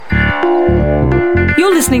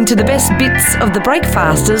listening to the best bits of the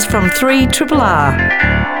Breakfasters from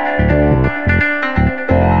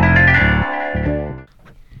 3RRR.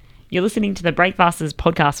 You're listening to the Breakfasters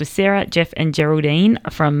podcast with Sarah, Jeff and Geraldine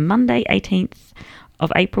from Monday 18th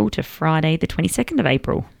of April to Friday the 22nd of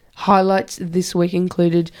April. Highlights this week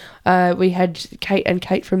included we had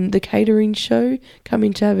Kate from The Catering Show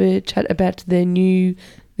coming to have a chat about The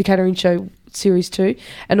Catering Show Series 2.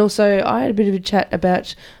 And also I had a bit of a chat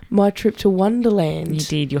about my trip to Wonderland. You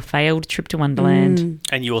did, your failed trip to Wonderland.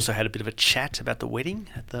 And you also had a bit of a chat about the wedding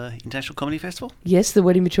at the International Comedy Festival. Yes, the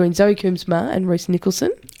wedding between Zoe Coombs-Marr and Rhys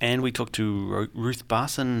Nicholson. And we talked to Ruth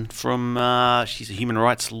Barson from, she's a human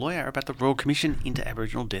rights lawyer, about the Royal Commission into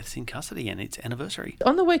Aboriginal Deaths in Custody and its anniversary.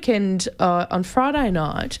 On the weekend, on Friday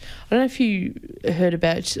night, I don't know if you heard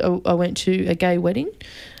about, I went to a gay wedding.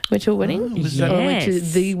 Went to a wedding. Oh, yes. I went to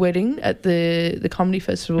the wedding at the comedy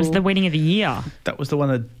festival. It was the wedding of the year. That was the one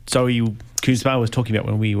that Zoe Coombs-Marr was talking about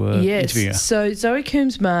when we were interviewing her. So Zoe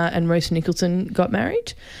Coombs-Marr and Rhys Nicholson got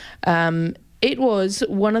married. It was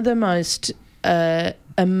one of the most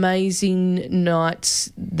amazing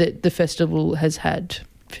nights that the festival has had.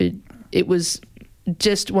 It was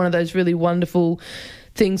just one of those really wonderful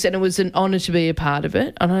things, and it was an honour to be a part of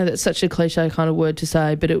it. I know that's such a cliche kind of word to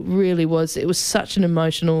say, but it really was. It was such an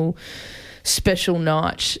emotional, special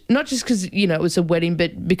night. Not just because, it was a wedding,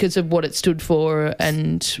 but because of what it stood for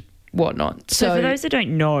and whatnot. So for those that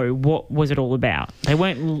don't know, what was it all about? They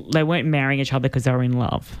weren't marrying each other because they were in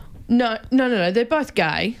love. No. They're both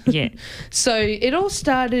gay. Yeah. So it all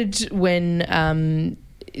started when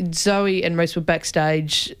Zoe and Rhys were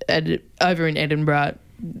backstage over in Edinburgh.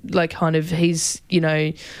 Like kind of he's,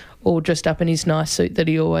 all dressed up in his nice suit that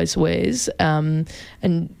he always wears. And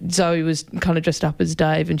Zoe was kind of dressed up as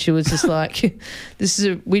Dave, and she was just like,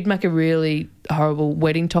 we'd make a really horrible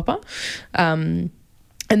wedding topper. And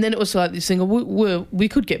then it was like this thing, we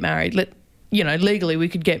could get married. Legally we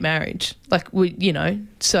could get married.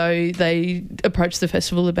 So they approached the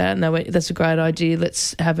festival about it and they went, that's a great idea,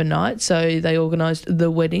 let's have a night. So they organised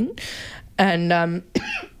the wedding. And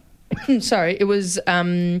sorry, it was it's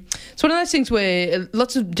one of those things where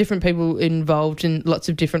lots of different people involved in lots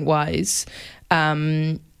of different ways,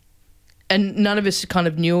 and none of us kind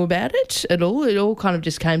of knew about it at all. It all kind of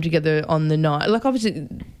just came together on the night. Like, obviously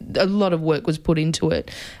a lot of work was put into it,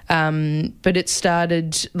 but it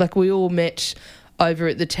started, we all met over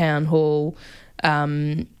at the town hall,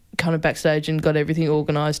 kind of backstage, and got everything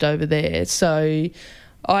organised over there. So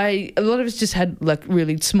a lot of us just had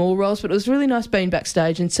really small roles, but it was really nice being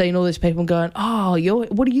backstage and seeing all these people going,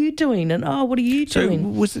 what are you doing? And what are you doing?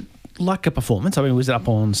 So was it like a performance? I mean, was it up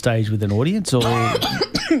on stage with an audience, or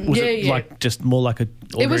was it just more like an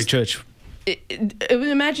ordinary church?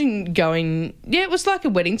 Imagine going, it was like a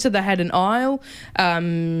wedding. So they had an aisle.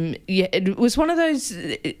 It was one of those.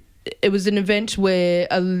 It was an event where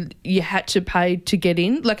you had to pay to get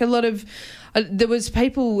in. Like, a lot of there was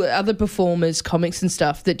people, other performers, comics and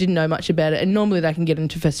stuff that didn't know much about it, and normally they can get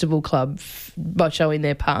into Festival Club by showing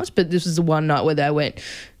their pass, but this was the one night where they went,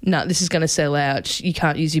 no, this is going to sell out. You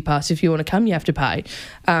can't use your pass. If you want to come, you have to pay,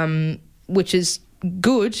 which is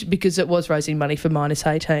good because it was raising money for minus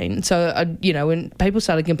 18. So, when people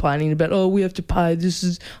started complaining about, we have to pay,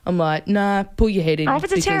 I'm like, nah, pull your head in. Oh,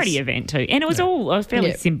 it's a charity event too. And it was all a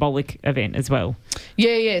fairly symbolic event as well.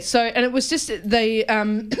 Yeah. So, and it was just, they,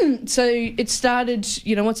 so it started,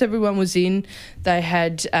 once everyone was in, they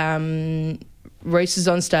had, Rhys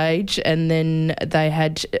on stage, and then they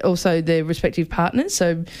had also their respective partners.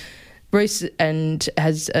 So Rhys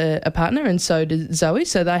has a partner, and so did Zoe.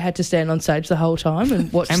 So they had to stand on stage the whole time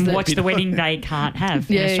and watch the wedding they can't have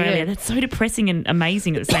in Australia. Yeah. That's so depressing and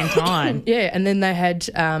amazing at the same time. And then they had.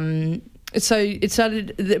 So it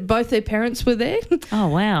started. Both their parents were there. Oh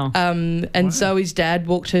wow! And Zoe's dad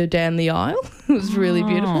walked her down the aisle. It was really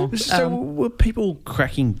beautiful. So were people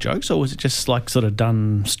cracking jokes, or was it just sort of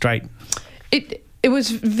done straight? It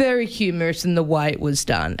was very humorous in the way it was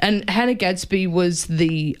done. And Hannah Gadsby was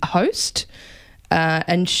the host,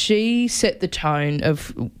 and she set the tone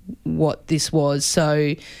of what this was.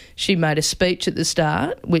 So she made a speech at the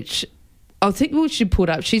start, which I think we should put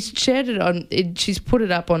up. She's shared it she's put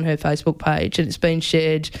it up on her Facebook page, and it's been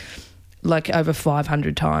shared over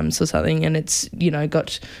 500 times or something, and it's,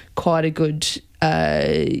 got quite a good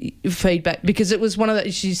feedback, because it was one of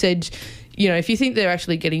those, she said, if you think they're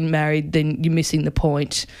actually getting married, then you're missing the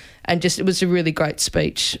point. And just, it was a really great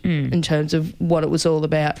speech in terms of what it was all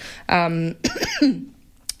about. They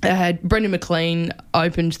had Brendan McLean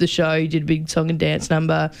opened the show, he did a big song and dance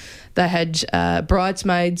number. They had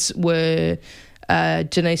bridesmaids were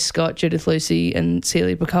Janice Scott, Judith Lucy and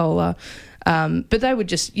Celia Piccola. But they were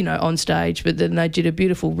just, on stage, but then they did a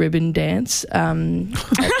beautiful ribbon dance at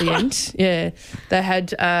the end. Yeah.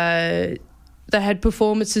 They had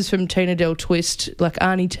performances from Tina Del Twist, like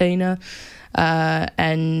Auntie Tina,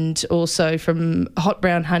 and also from Hot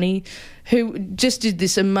Brown Honey, who just did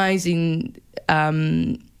this amazing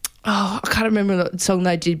I can't remember what song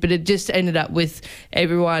they did, but it just ended up with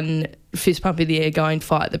everyone fist pump in the air going,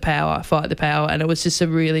 fight the power, and it was just a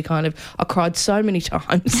really kind of, I cried so many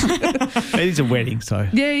times. It is a wedding, so.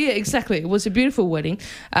 Yeah, exactly. It was a beautiful wedding.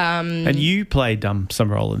 And you played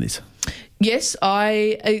some role in this. Yes,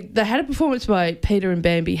 they had a performance by Peter and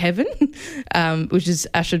Bambi Heaven, which is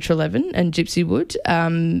Asher Trelevin and Gypsy Wood,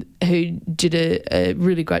 who did a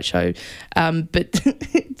really great show. But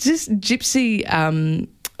just Gypsy,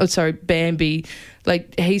 Bambi,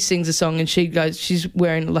 like he sings a song and she's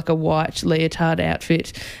wearing like a white leotard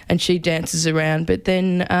outfit and she dances around. But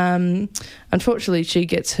then, unfortunately, she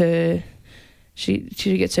gets her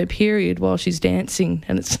period while she's dancing,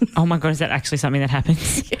 and it's oh my God, is that actually something that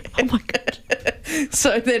happens? Yeah. Oh my God.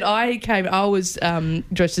 So then I was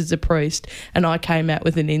dressed as a priest, and I came out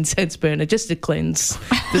with an incense burner just to cleanse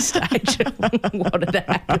the stage of what had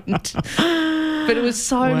happened. But it was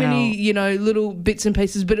so many, little bits and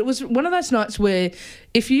pieces. But it was one of those nights where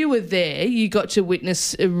if you were there, you got to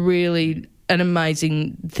witness an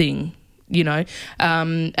amazing thing.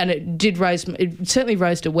 And it certainly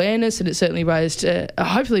raised awareness, and it certainly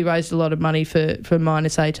hopefully raised a lot of money for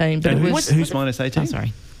Minus 18. But and who's Minus 18? Oh,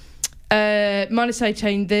 sorry. Minus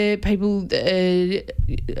 18, they're people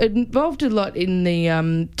involved a lot in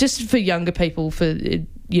the just for younger people, for the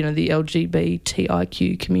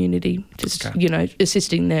LGBTIQ community, just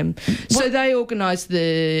assisting them. So they organised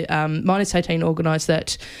the Minus 18 organised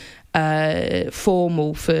that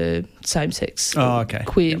formal for same-sex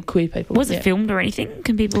queer people. Was it filmed or anything?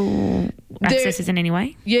 Can people access this in any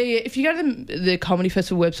way? Yeah. If you go to the Comedy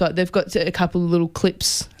Festival website, they've got a couple of little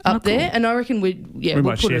clips up there, and I reckon we'll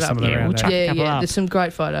put it up. We'll chuck a couple up. There's some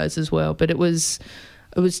great photos as well, but it was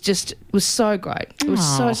so great. It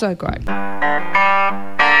was so great.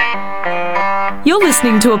 You're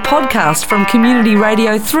listening to a podcast from Community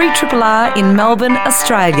Radio 3RRR in Melbourne,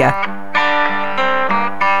 Australia.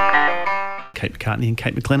 Kate McCartney and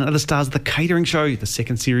Kate McLennan are the stars of The Catering Show, the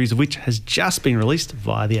second series of which has just been released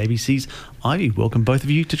via the ABC's Ivy. Welcome both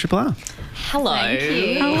of you to Triple R. Hello. Thank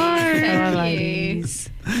you. Hello, ladies.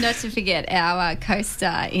 Not to forget our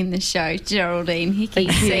co-star in the show, Geraldine Hickey,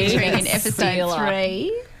 featuring in episode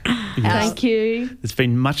 3. Thank you. There's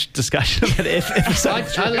been much discussion about episode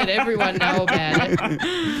 3. I let everyone know about it.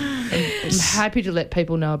 I'm happy to let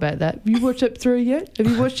people know about that. Have you watched Ep 3 yet?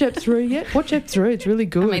 Watch Ep 3. It's really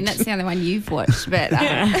good. I mean, that's the only one you've watched, but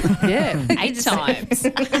yeah. 8 times.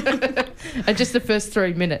 And just the first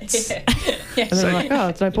 3 minutes. Yeah. And then I'm like,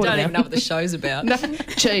 it's no point Don't now. even know what the show's about. No,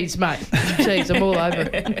 cheese, mate. Cheese, I'm all over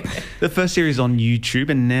it. The first series on YouTube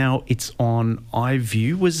and now it's on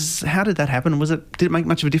iView. How did that happen? Did it make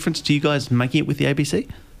much of a difference to you guys making it with the ABC?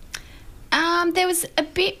 There was a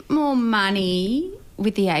bit more money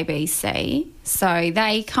with the ABC. So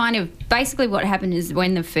they kind of, basically what happened is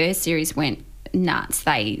when the first series went nuts,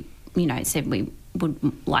 they, said we would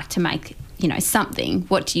like to make, something.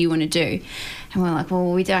 What do you want to do? And we're like,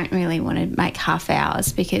 well, we don't really want to make half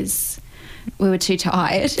hours because we were too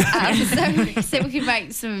tired. So we said we could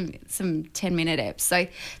make some 10-minute eps. So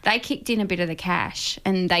they kicked in a bit of the cash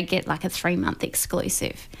and they get like a 3-month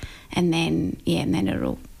exclusive. And then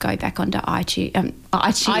it'll go back onto iTunes.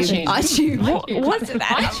 What's that?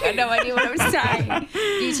 I have no idea what I'm saying.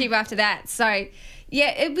 YouTube after that. So,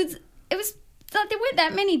 yeah, it was like there weren't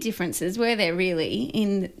that many differences, were there really,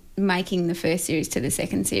 in making the first series to the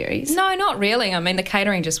second series? No, not really. I mean, the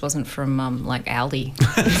catering just wasn't from like Aldi.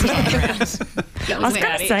 I was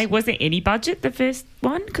going to say, was there any budget the first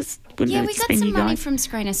one? Because we got some money from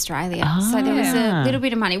Screen Australia, so there was a little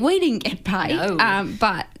bit of money. We didn't get paid,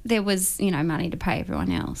 but there was money to pay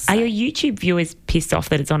everyone else. So. Are your YouTube viewers pissed off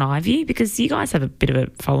that it's on iView? Because you guys have a bit of a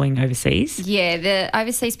following overseas. Yeah, the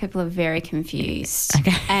overseas people are very confused.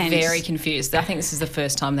 Okay. And very confused. I think this is the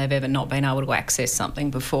first time they've ever not been able to access something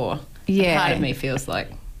before. Yeah. Part of me feels like,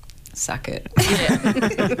 suck it. Well,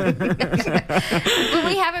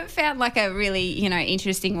 we haven't found like a really,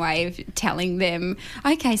 interesting way of telling them,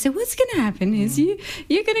 okay, so what's going to happen is you're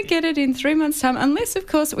going to get it in 3 months' time, unless, of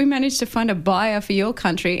course, we manage to find a buyer for your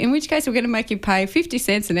country, in which case we're going to make you pay 50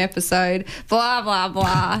 cents an episode, blah, blah,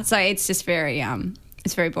 blah. So it's just very...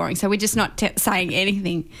 It's very boring. So we're just not saying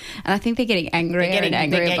anything. And I think they're getting angrier and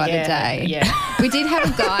angrier by the day. Yeah. We did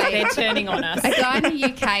have a guy... They're turning on us. A guy in the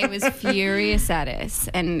UK was furious at us.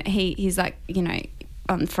 And he's like,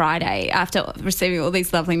 on Friday, after receiving all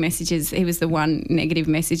these lovely messages, he was the one negative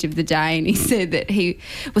message of the day, and he said that he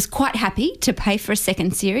was quite happy to pay for a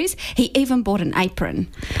second series. He even bought an apron.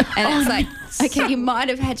 And it's like, okay, you might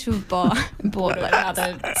have had to have bought like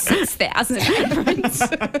another 6,000 aprons.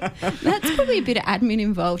 That's probably a bit of admin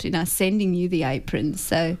involved in us sending you the aprons.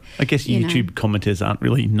 So I guess YouTube commenters aren't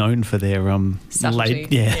really known for their Subtlety.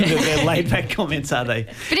 their laid back comments, are they?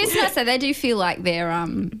 But it's nice that they do feel like they're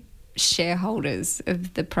shareholders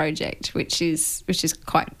of the project, which is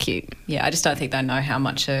quite cute. Yeah, I just don't think they know how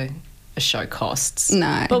much a show costs.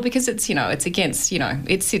 No. Well, because it's, it's against,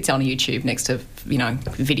 it sits on YouTube next to,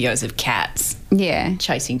 videos of cats Yeah.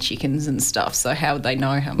 chasing chickens and stuff. So how would they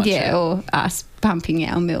know how much? Yeah, or us pumping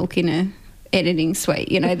our milk in a editing suite.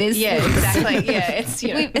 There's Yeah, exactly. Yeah, it's,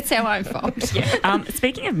 it's our own fault.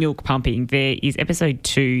 Speaking of milk pumping, there is episode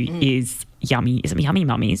 2 is Yummy. Is it Yummy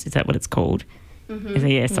Mummies? Is that what it's called? Mm-hmm.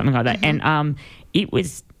 Yeah, something like that. Mm-hmm. And it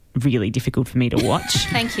was really difficult for me to watch.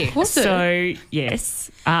 Thank you. So,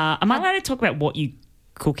 yes. Am I allowed to talk about what you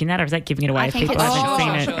cook in that, or is that giving it away I if think people it's haven't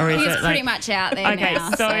seen it? sure. Or is It's it pretty much out there Okay,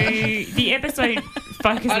 now. so the episode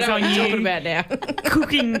focuses I know on what you're you talking about now.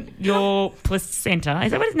 cooking your placenta.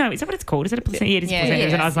 Is that what it's? No, is that what it's called? Is it a placenta? Yeah, it is Yeah, placenta.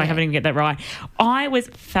 yes, And I was like, I haven't even get that right. I was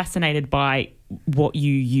fascinated by what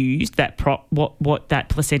you used, that prop, what that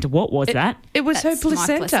placenta. What was that? It was her That's my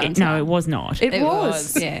placenta. placenta. No, it was not. It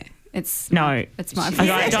was. Yeah. It's No. It's my I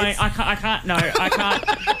can't. No, I can't.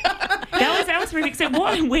 That was really. So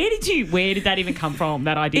where did that even come from?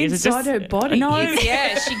 That idea? Is it Inside her body. No.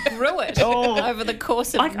 Yeah, she grew it over the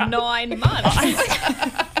course of 9 months.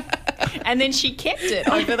 And then she kept it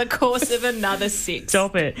over the course of another 6.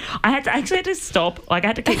 Stop it! I actually had to stop. Like I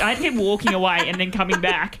had to keep walking away and then coming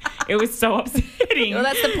back. It was so upsetting. Well,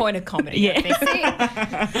 that's the point of comedy. Yeah. I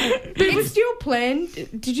think. But was your plan?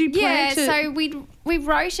 Did you plan Yeah, to? so we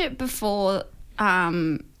wrote it before.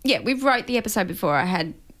 We wrote the episode before I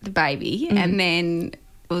had the baby, and then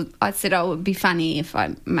I said, "Oh, it would be funny if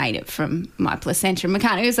I made it from my placenta." And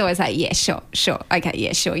McCartney was always like, "Yeah, sure, okay,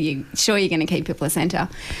 yeah, sure, you're going to keep your placenta."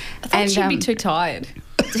 I thought she'd be too tired.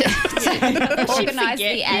 Organise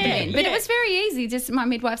the admin. Yeah, But it was very easy. Just my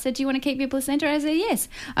midwife said, "Do you want to keep your placenta?" I said, "Yes.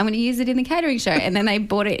 I'm going to use it in the catering show." And then they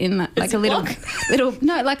bought it in like a little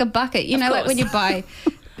like a bucket. Like when you buy,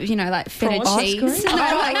 like feta Prawns? cheese. Ice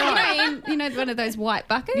cream? No, like one of those white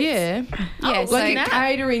buckets. yeah, Yeah, so like a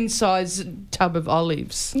catering size tub of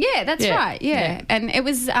olives. yeah, that's Yeah, right. Yeah. yeah. And it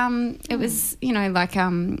was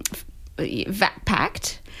vac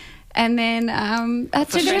packed. And then I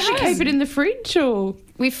took Did it you home. keep it in the fridge or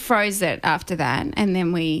We froze it after that, and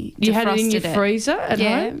then we you had it in your defrosted freezer at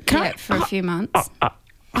home? for a few months.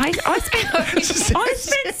 I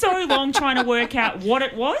spent so long trying to work out what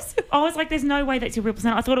it was. I was like, "There's no way that's your real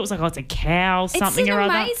placenta." I thought it was like, "Oh, it's a cow, something it's or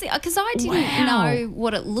other." amazing because I didn't know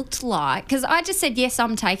what it looked like because I just said yes,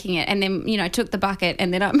 I'm taking it, and then took the bucket,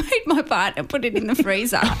 and then I made my part and put it in the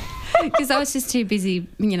freezer because I was just too busy,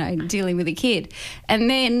 dealing with a kid. And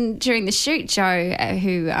then during the shoot, Jo,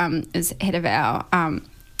 who is head of our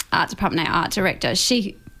art department, our art director,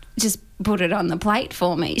 she just put it on the plate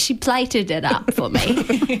for me. She plated it up for me.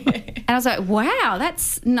 And I was like, wow,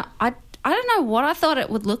 that's not... I don't know what I thought it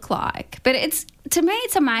would look like, but to me,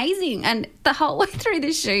 it's amazing. And the whole way through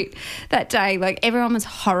the shoot that day, like everyone was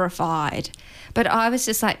horrified. But I was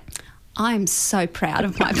just like... I'm so proud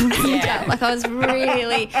of my placenta. Yeah. Like I was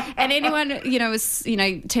really, and anyone was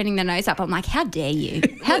turning their nose up. I'm like, how dare you?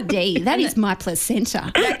 How dare you? That is my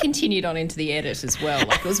placenta. That continued on into the edit as well.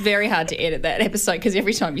 Like it was very hard to edit that episode because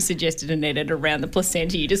every time you suggested an edit around the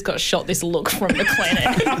placenta, you just got shot this look from the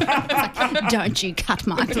clinic. Don't you cut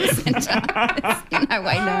my placenta? No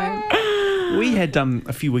way, no. We had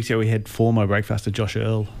a few weeks ago. We had former breakfaster Josh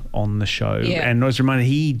Earl on the show, Yeah. and I was reminded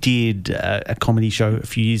he did a comedy show a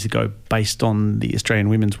few years ago based on the Australian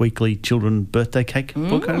Women's Weekly Children Birthday Cake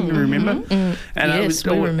book. I don't remember. And Yes,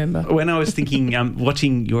 we remember. When I was thinking,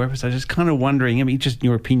 watching your episode, I was kind of wondering, just in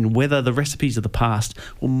your opinion, whether the recipes of the past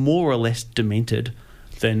were more or less demented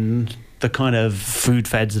than the kind of food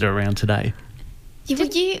fads that are around today. You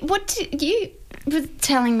were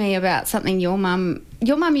telling me about something your mum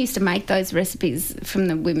used to make those recipes from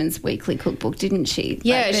the Women's Weekly cookbook, didn't she?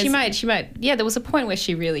 Yeah, Like, she made. Yeah, there was a point where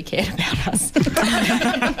she really cared about us.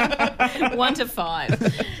 1 to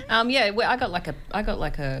 5. I got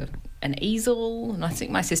like an easel, and I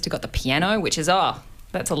think my sister got the piano, which is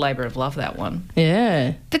that's a labour of love, that one.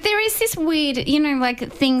 Yeah. But there is this weird,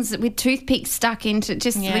 like things with toothpicks stuck into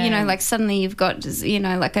just, Yeah. like suddenly you've got,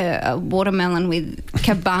 like a watermelon with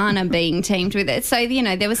cabana being teamed with it. So,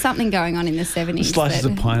 there was something going on in the 70s. Slices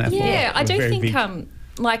of pineapple. Yeah, I were do very think big.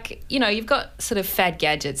 like, you know, you've got sort of fad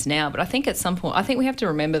gadgets now, but I think at some point, I think we have to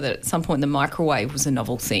remember that at some point the microwave was a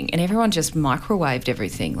novel thing and everyone just microwaved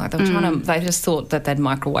everything. Like they were they just thought that they'd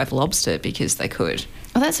microwave lobster because they could.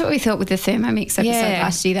 Well, that's what we thought with the Thermomix episode Yeah.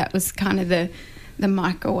 last year. That was kind of the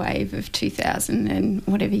microwave of 2000 and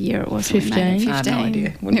whatever year it was. 15? I have no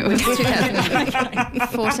idea. It was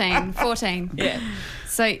 2014. Yeah.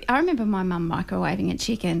 So I remember my mum microwaving a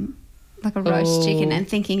chicken, like a roast chicken, and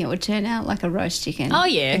thinking it would turn out like a roast chicken. Oh,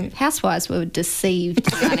 yeah. Housewives were deceived.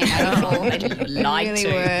 Funny how They lied really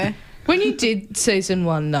to. were. When you did season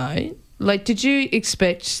 1, though, like, did you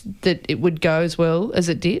expect that it would go as well as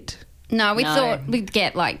it did? No, we No. thought we'd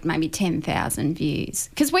get like maybe 10,000 views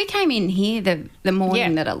because we came in here the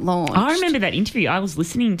morning that it launched. I remember that interview. I was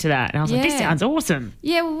listening to that and I was like, this Yeah. sounds awesome.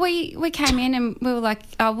 Yeah, well, we came in and we were like,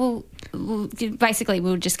 oh, basically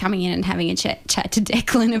we were just coming in and having a chat to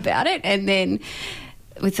Declan about it, and then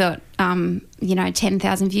we thought,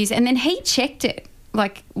 10,000 views, and then he checked it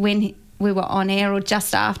like when we were on air or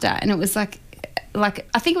just after, and it was like I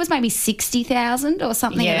think it was maybe 60,000 or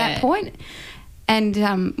something at Yeah. that point.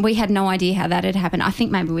 And we had no idea how that had happened. I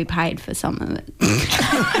think maybe we paid for some of it.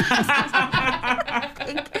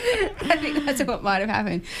 I think that's what might have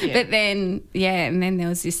happened. Yeah. But then, and then there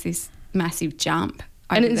was this massive jump.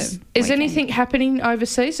 And over is the weekend. anything happening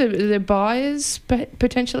overseas? Are there buyers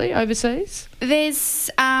potentially overseas? There's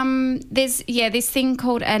this thing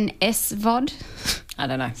called an SVOD. I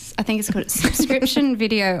don't know. I think it's called subscription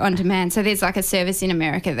video on demand. So there's like a service in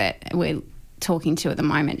America that we're talking to at the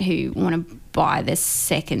moment who want to buy the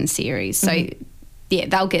second series. So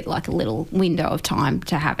they'll get like a little window of time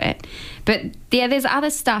to have it. But yeah, there's other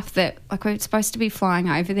stuff that like we're supposed to be flying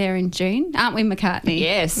over there in June, aren't we, McCartney?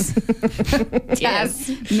 Yes. To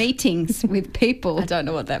have meetings with people. I don't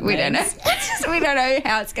know what that We don't know. means. We don't know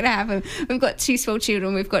how it's going to happen. We've got 2 small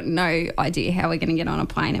children. We've got no idea how we're going to get on a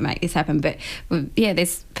plane and make this happen. But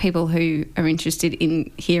there's people who are interested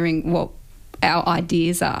in hearing what our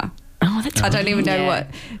ideas are. Oh, that's I don't even know Yeah. what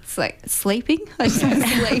it's like. Sleeping? I just want to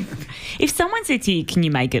sleep. If someone said to you, can you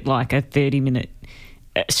make it like a 30-minute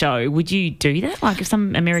show, would you do that? Like if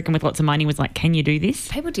some American with lots of money was like, can you do this?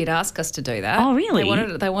 People did ask us to do that. Oh, really?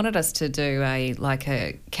 They wanted us to do a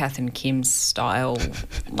Kath and Kim style,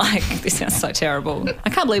 like, this sounds so terrible. I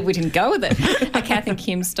can't believe we didn't go with it. A Kath and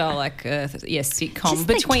Kim style, like, sitcom Just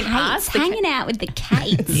the between Kates, us. hanging out with the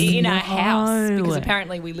Kates. In our house, No. because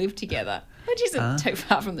apparently we live together, which isn't too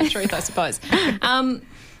far from the truth, I suppose.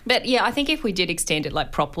 But yeah, I think if we did extend it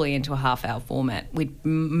like properly into a half-hour format, we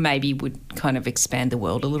maybe would kind of expand the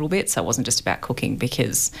world a little bit. So it wasn't just about cooking,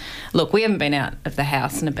 because look, we haven't been out of the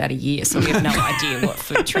house in about a year, so we have no idea what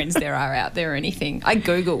food trends there are out there or anything. I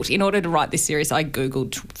Googled, in order to write this series, I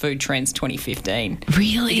Googled food trends 2015.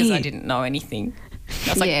 Really? Because I didn't know anything. I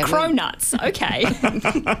was like, Yeah, cronuts, okay.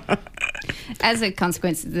 As a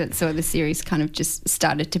consequence, the series kind of just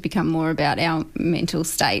started to become more about our mental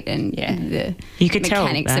state and the You could tell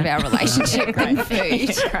mechanics of that. our relationship and food.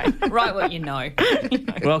 It's great. Write what you know.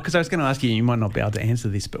 Well, because I was going to ask you, you might not be able to answer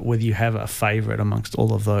this, but whether you have a favourite amongst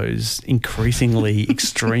all of those increasingly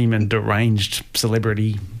extreme and deranged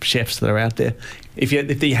celebrity chefs that are out there. If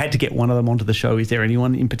you had to get one of them onto the show, is there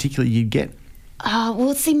anyone in particular you'd get? Oh,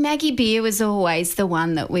 well, see, Maggie Beer was always the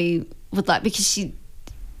one that we would like, because she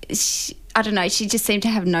I don't know, she just seemed to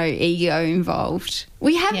have no ego involved.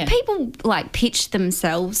 We have people like pitch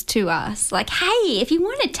themselves to us, like, hey, if you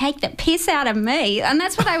want to take the piss out of me, and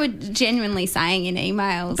that's what they were genuinely saying in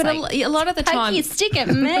emails. But like, a lot of the poke time, your stick at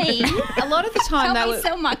me. a lot of the time Help they me were.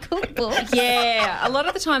 sell my cookbook. Yeah, a lot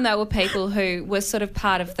of the time they were people who were sort of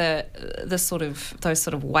part of the sort of those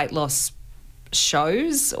sort of weight loss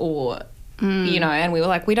shows, or you know, and we were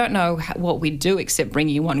like, we don't know what we do except bring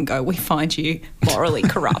you one and go, we find you morally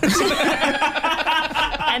corrupt.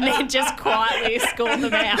 And then just quietly escort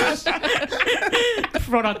them out.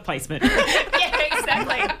 Product placement. Yeah,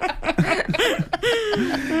 exactly.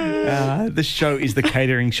 The show is The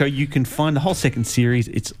Catering Show. You can find the whole second series.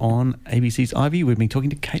 It's on ABC's Ivy. We've been talking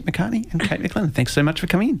to Kate McCartney and Kate McLennan. Thanks so much for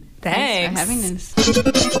coming in. Thanks for having us.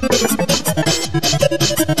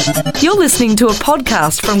 You're listening to a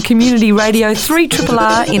podcast from Community Radio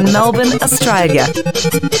 3RRR in Melbourne, Australia.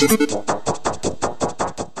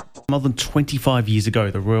 More than 25 years ago,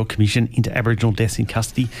 the Royal Commission into Aboriginal Deaths in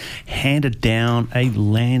Custody handed down a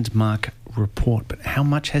landmark report. But how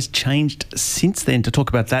much has changed since then? To talk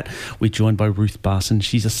about that, we're joined by Ruth Barson.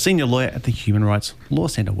 She's a senior lawyer at the Human Rights Law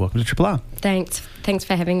Centre. Welcome to RRR. Thanks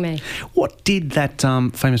for having me. What did that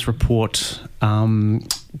famous report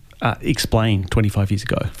explain 25 years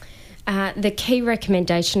ago? The key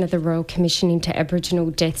recommendation of the Royal Commission into Aboriginal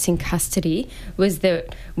Deaths in Custody was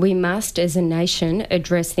that we must, as a nation,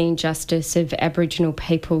 address the injustice of Aboriginal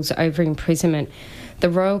people's over-imprisonment. The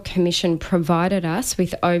Royal Commission provided us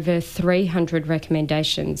with over 300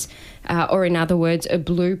 recommendations, or in other words, a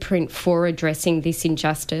blueprint for addressing this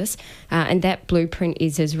injustice, and that blueprint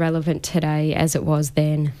is as relevant today as it was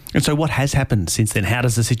then. And so what has happened since then? How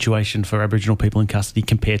does the situation for Aboriginal people in custody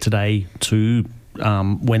compare today to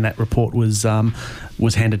when that report was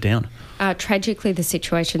handed down? Tragically, the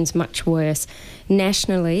situation's much worse.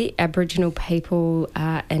 Nationally, Aboriginal people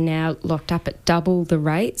are now locked up at double the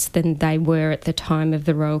rates than they were at the time of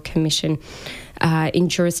the Royal Commission. In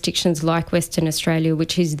jurisdictions like Western Australia,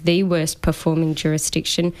 which is the worst performing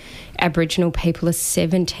jurisdiction, Aboriginal people are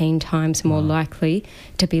 17 times more likely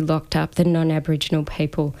to be locked up than non-Aboriginal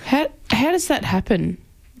people. How does that happen?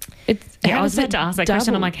 I was about to ask that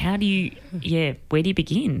question. I'm like, where do you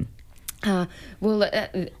begin?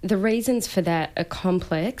 The reasons for that are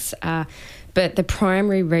complex, but the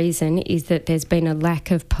primary reason is that there's been a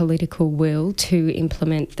lack of political will to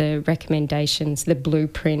implement the recommendations, the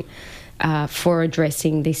blueprint for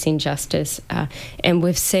addressing this injustice. And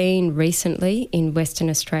we've seen recently in Western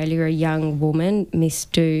Australia a young woman, Miss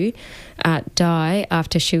Do, die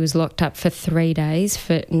after she was locked up for 3 days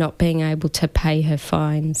for not being able to pay her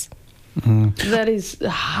fines. That is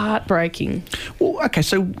heartbreaking. Well, okay,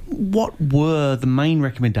 so what were the main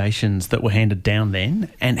recommendations that were handed down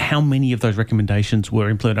then, and how many of those recommendations were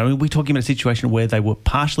implemented? I mean, we're talking about a situation where they were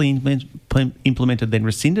partially implemented, then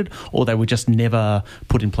rescinded, or they were just never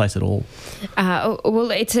put in place at all?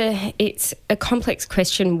 Well, it's a complex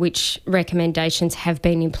question which recommendations have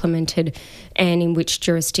been implemented and in which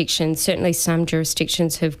jurisdictions. Certainly some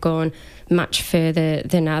jurisdictions have gone much further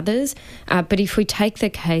than others. But if we take the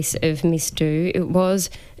case of Miss Do, it was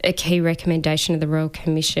a key recommendation of the Royal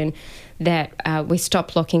Commission that we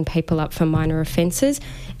stop locking people up for minor offences,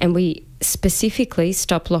 and we specifically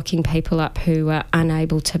stop locking people up who are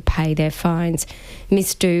unable to pay their fines.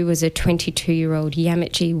 Miss Do was a 22-year-old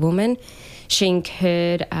Yamatji woman. She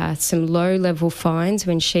incurred some low-level fines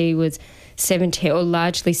when she was 17, or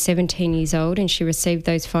largely 17 years old, and she received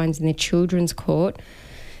those fines in the Children's Court.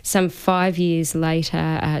 Some 5 years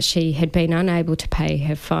later, she had been unable to pay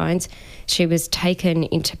her fines. She was taken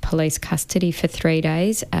into police custody for 3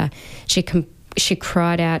 days. She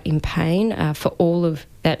cried out in pain for all of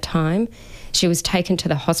that time. She was taken to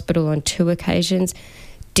the hospital on 2 occasions,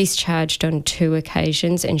 discharged on 2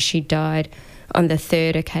 occasions, and she died on the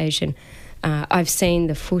 3rd occasion. I've seen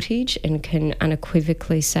the footage and can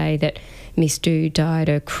unequivocally say that Miss Do died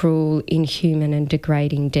a cruel, inhuman and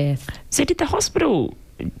degrading death. So did the hospital,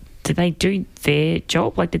 did they do their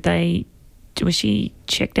job? Like, was she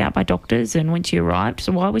checked out by doctors and when she arrived?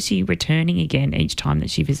 So why was she returning again each time that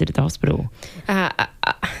she visited the hospital?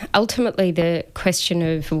 Ultimately, the question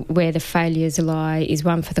of where the failures lie is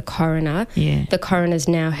one for the coroner. Yeah. The coroner's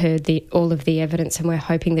now heard all of the evidence, and we're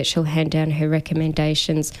hoping that she'll hand down her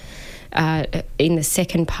recommendations in the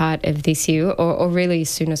second part of this year, or really as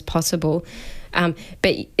soon as possible.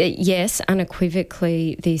 But yes,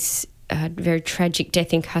 unequivocally, this very tragic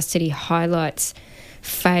death in custody highlights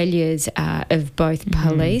failures of both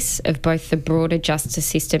police, of both the broader justice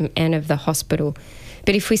system and of the hospital.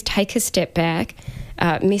 But if we take a step back,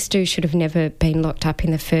 Miss Do should have never been locked up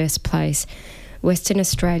in the first place. Western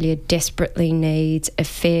Australia desperately needs a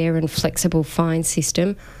fair and flexible fine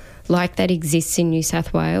system like that exists in New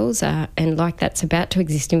South Wales and like that's about to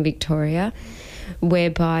exist in Victoria,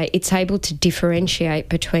 whereby it's able to differentiate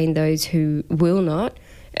between those who will not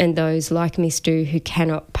and those like Miss Do who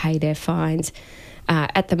cannot pay their fines.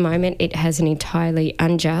 At the moment, it has an entirely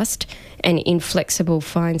unjust and inflexible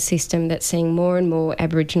fine system that's seeing more and more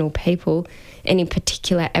Aboriginal people, and in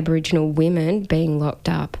particular Aboriginal women, being locked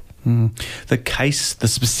up. The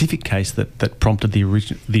specific case that prompted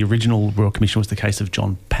the original Royal Commission was the case of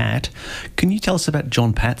John Pat. Can you tell us about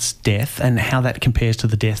John Pat's death and how that compares to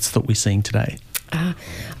the deaths that we're seeing today?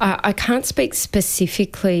 I can't speak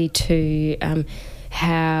specifically to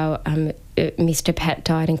how Mr. Pat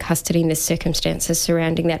died in custody and the circumstances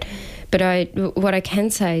surrounding that. But what I can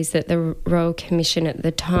say is that the Royal Commission at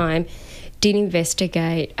the time did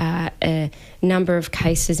investigate a number of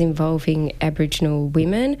cases involving Aboriginal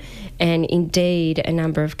women, and indeed a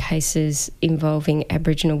number of cases involving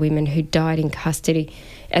Aboriginal women who died in custody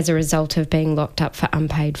as a result of being locked up for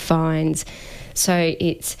unpaid fines. So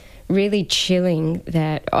it's really chilling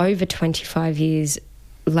that over 25 years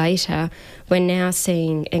later, we're now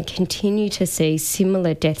seeing and continue to see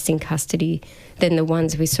similar deaths in custody than the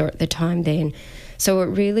ones we saw at the time then. So it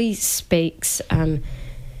really speaks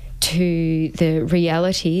to the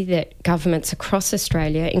reality that governments across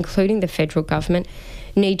Australia, including the federal government,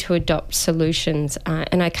 need to adopt solutions.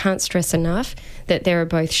 And I can't stress enough that there are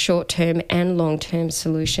both short-term and long-term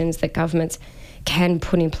solutions that governments can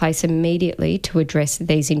put in place immediately to address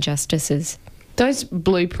these injustices. Those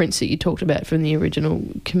blueprints that you talked about from the original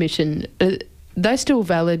commission, are they still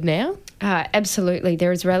valid now? Absolutely.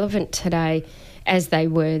 They're as relevant today as they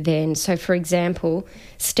were then. So, for example,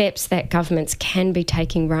 steps that governments can be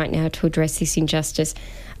taking right now to address this injustice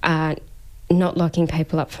are not locking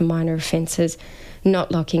people up for minor offences,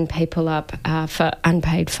 not locking people up for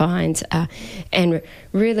unpaid fines, and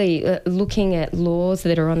really looking at laws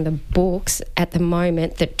that are on the books at the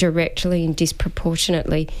moment that directly and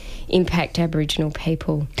disproportionately impact Aboriginal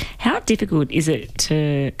people. How difficult is it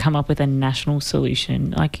to come up with a national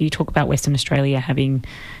solution? Like, you talk about Western Australia having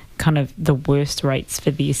kind of the worst rates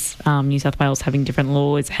for this, New South Wales having different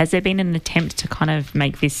laws. Has there been an attempt to kind of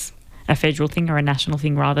make this a federal thing or a national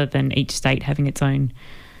thing rather than each state having its own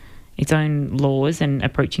laws and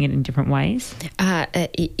approaching it in different ways?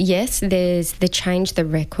 Yes, there's the Change the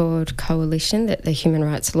Record coalition that the Human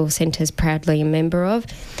Rights Law Centre is proudly a member of.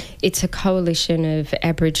 It's a coalition of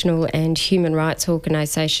Aboriginal and human rights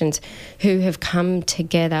organisations who have come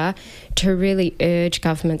together to really urge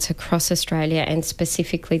governments across Australia and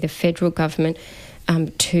specifically the federal government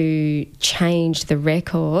to change the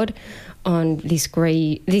record on this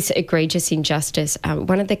egregious injustice.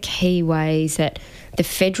 One of the key ways that the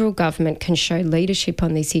federal government can show leadership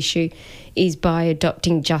on this issue is by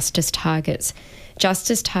adopting justice targets.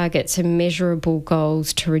 Justice targets are measurable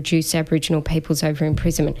goals to reduce Aboriginal people's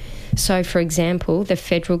over-imprisonment. So, for example, the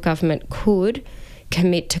federal government could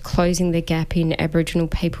commit to closing the gap in Aboriginal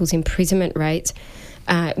people's imprisonment rates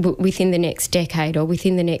within the next decade or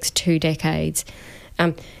within the next 2 decades.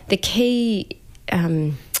 The key...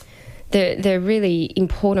 The really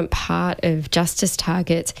important part of justice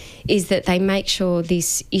targets is that they make sure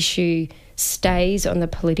this issue stays on the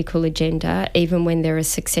political agenda even when there are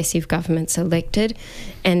successive governments elected,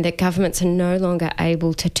 and that governments are no longer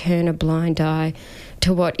able to turn a blind eye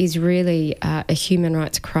to what is really a human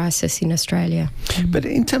rights crisis in Australia. But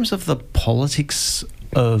in terms of the politics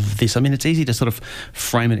of this, I mean, it's easy to sort of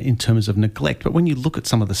frame it in terms of neglect, but when you look at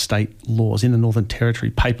some of the state laws in the Northern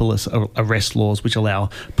Territory, paperless arrest laws which allow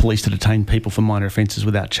police to detain people for minor offences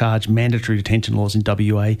without charge, mandatory detention laws in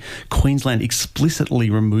WA, Queensland explicitly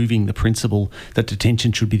removing the principle that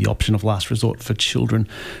detention should be the option of last resort for children.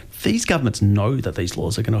 These governments know that these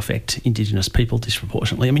laws are going to affect Indigenous people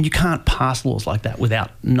disproportionately. I mean, you can't pass laws like that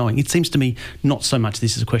without knowing. It seems to me not so much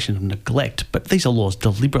this is a question of neglect, but these are laws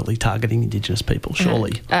deliberately targeting Indigenous people, surely.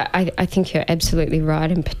 I think you're absolutely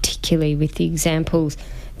right, and particularly with the examples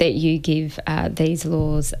that you give, these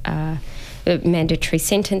laws, mandatory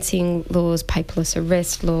sentencing laws, paperless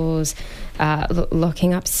arrest laws,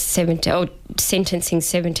 locking up sentencing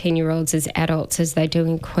 17-year-olds as adults as they do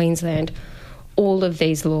in Queensland. All of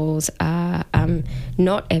these laws are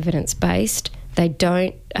not evidence-based. They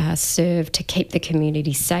don't serve to keep the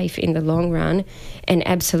community safe in the long run, and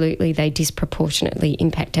absolutely they disproportionately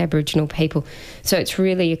impact Aboriginal people. So it's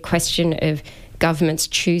really a question of governments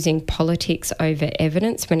choosing politics over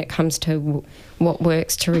evidence when it comes to what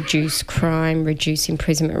works to reduce crime, reduce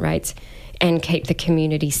imprisonment rates, and keep the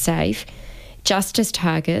community safe. Justice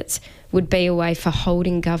targets would be a way for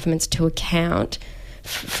holding governments to account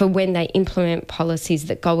for when they implement policies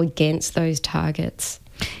that go against those targets.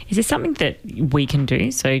 Is there something that we can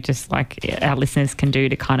do, so just like our listeners can do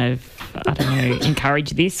to kind of, I don't know,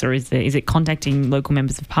 encourage this, or is it contacting local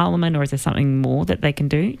members of parliament, or is there something more that they can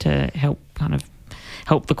do to help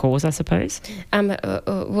the cause, I suppose?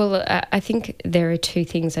 I think there are 2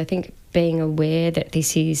 things. I think being aware that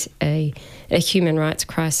this is a human rights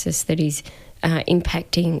crisis that is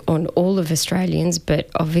impacting on all of Australians, but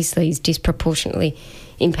obviously is disproportionately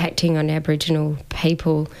impacting on Aboriginal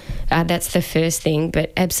people. That's the first thing,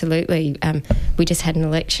 but absolutely, we just had an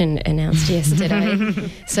election announced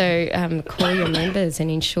yesterday. So call your members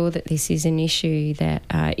and ensure that this is an issue that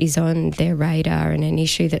is on their radar and an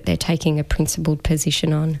issue that they're taking a principled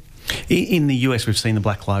position on. In the US, we've seen the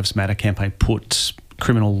Black Lives Matter campaign put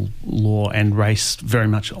criminal law and race very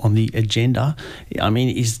much on the agenda. I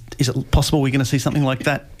mean, is it possible we're going to see something like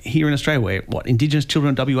that here in Australia, where Indigenous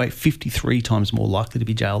children in WA 53 times more likely to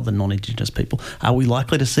be jailed than non-Indigenous people? Are we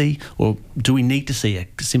likely to see, or do we need to see a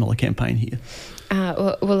similar campaign here?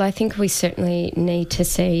 Well, I think we certainly need to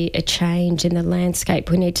see a change in the landscape.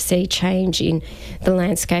 We need to see a change in the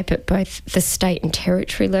landscape at both the state and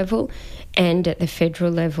territory level and at the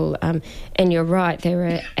federal level. And you're right, there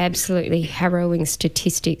are absolutely harrowing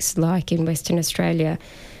statistics, like in Western Australia,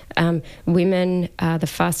 Women are the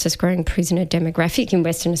fastest growing prisoner demographic in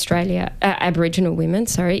Western Australia, Aboriginal women,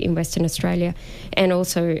 in Western Australia, and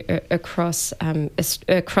also across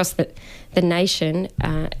the nation.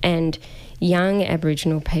 And young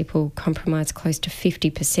Aboriginal people comprise close to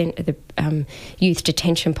 50% of the youth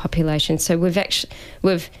detention population. So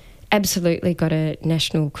we've absolutely got a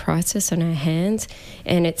national crisis on our hands,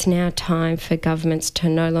 and it's now time for governments to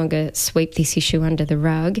no longer sweep this issue under the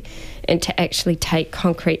rug and to actually take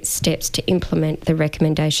concrete steps to implement the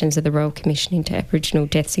recommendations of the Royal Commission into Aboriginal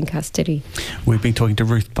Deaths in Custody. We've been talking to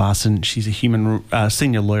Ruth Barson. She's a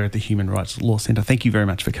senior lawyer at the Human Rights Law Centre. Thank you very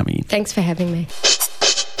much for coming in. Thanks for having me.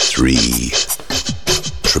 3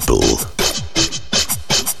 Triple.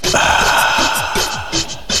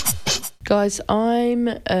 Guys, I'm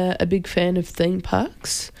a big fan of theme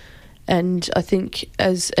parks, and I think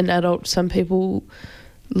as an adult, some people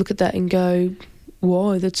look at that and go,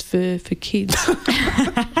 why, that's for kids.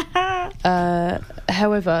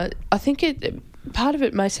 However, I think part of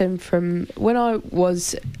it may stem from when I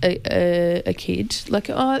was a kid. Like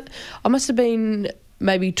I must have been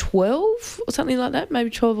maybe 12 or something like that, maybe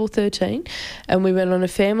 12 or 13, and we went on a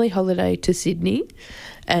family holiday to Sydney.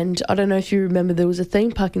 And I don't know if you remember, there was a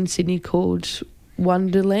theme park in Sydney called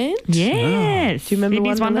Wonderland. Yes. Do you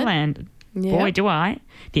remember Wonderland? Yeah. Boy, do I.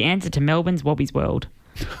 The answer to Melbourne's Wobby's World.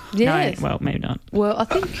 Yes. No, well, maybe not. Well, I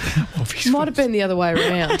think it might have been the other way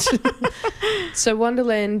around. So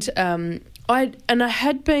Wonderland, I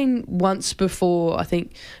had been once before, I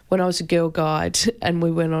think, when I was a girl guide, and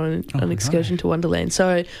we went on an excursion to Wonderland.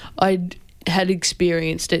 So I had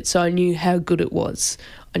experienced it, so I knew how good it was.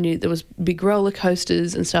 I knew there was big roller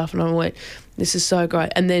coasters and stuff, and I went, this is so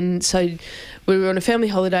great. And then so we were on a family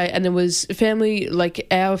holiday, and there was a family, like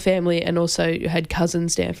our family, and also had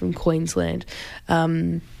cousins down from Queensland.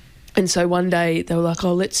 And so one day they were like,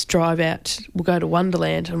 oh, let's drive out. We'll go to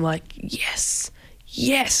Wonderland. I'm like, yes,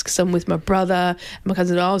 because I'm with my brother and my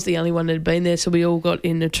cousin. I was the only one that had been there, so we all got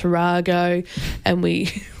in a Tarago, and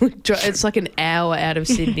it's like an hour out of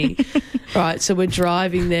Sydney. Right, so we're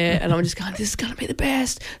driving there, and I'm just going, this is going to be the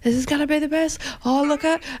best. This is going to be the best. Oh, look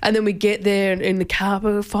at. And then we get there in the car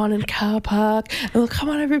park, we're finding a car park. And we're like, come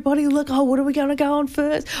on, everybody, look. Oh, what are we going to go on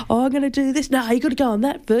first? Oh, I'm going to do this. No, you got to go on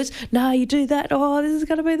that first. No, you do that. Oh, this is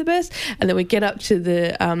going to be the best. And then we get up to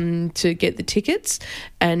the to get the tickets,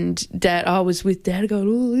 and I was with Dad going,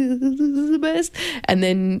 oh, this is the best. And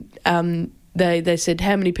then they said,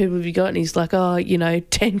 how many people have you got? And he's like,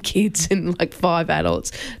 10 kids and like 5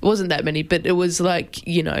 adults. It wasn't that many, but it was like,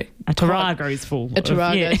 a Tarago's full. A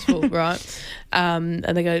Tarago's full, right? And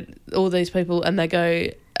they go, all these people, and they go,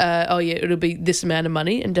 it'll be this amount of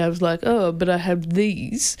money. And Dad was like, oh, but I have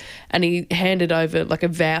these. And he handed over like a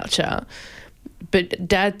voucher. But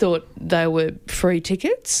Dad thought they were free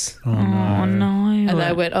tickets. Oh, no. And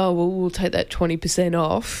they went, oh, well, we'll take that 20%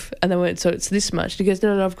 off. And they went, so it's this much. And he goes,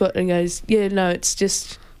 no, I've got, and he goes, yeah, no, it's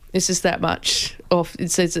just that much off. It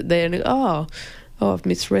says it there. And he goes, oh, I've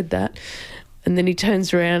misread that. And then he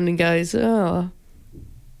turns around and goes, oh,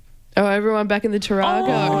 everyone back in the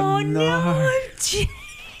Tarago. Oh, no.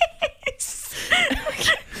 Yes.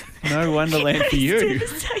 No Wonderland for you.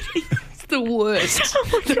 The worst. Oh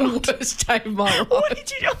my God. The worst day of my life. What did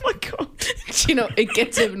you do? Oh my God. It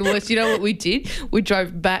gets even worse. You know what we did? We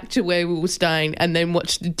drove back to where we were staying and then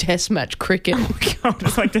watched the test match cricket. Oh God,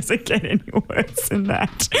 it's like, does it get any worse than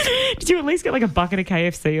that? Did you at least get like a bucket of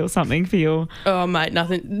KFC or something for your... Oh, mate,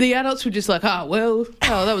 nothing. The adults were just like, that was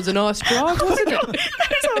a nice drive, wasn't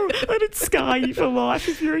it? Let it scar you for life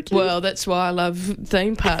if you're a kid. Well, that's why I love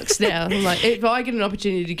theme parks now. I'm like, if I get an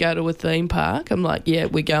opportunity to go to a theme park, I'm like, yeah,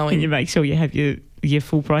 we're going. And you make sure you have your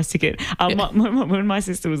full price ticket. When my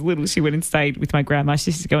sister was little, she went and stayed with my grandma.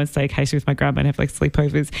 She used to go and stay occasionally with my grandma and have like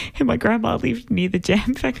sleepovers. And my grandma lived near the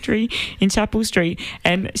Jam Factory in Chapel Street.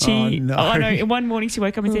 And she, I know, and one morning she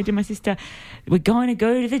woke up and said to my sister, we're going to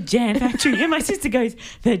go to the Jam Factory. And my sister goes,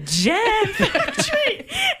 the Jam Factory?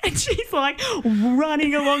 And she's like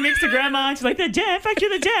running along next to grandma and she's like, the Jam Factory,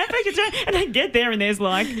 the Jam Factory. And I get there and there's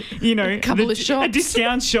like, a couple of shops, a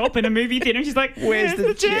discount shop and a movie theatre. And she's like, where's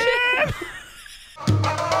the Jam?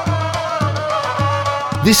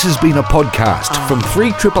 This has been a podcast from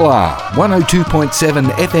 3RRR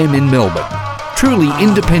 102.7 FM in Melbourne. Truly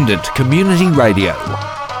independent community radio.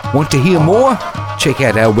 Want to hear more? Check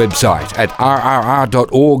out our website at rrr.org.au.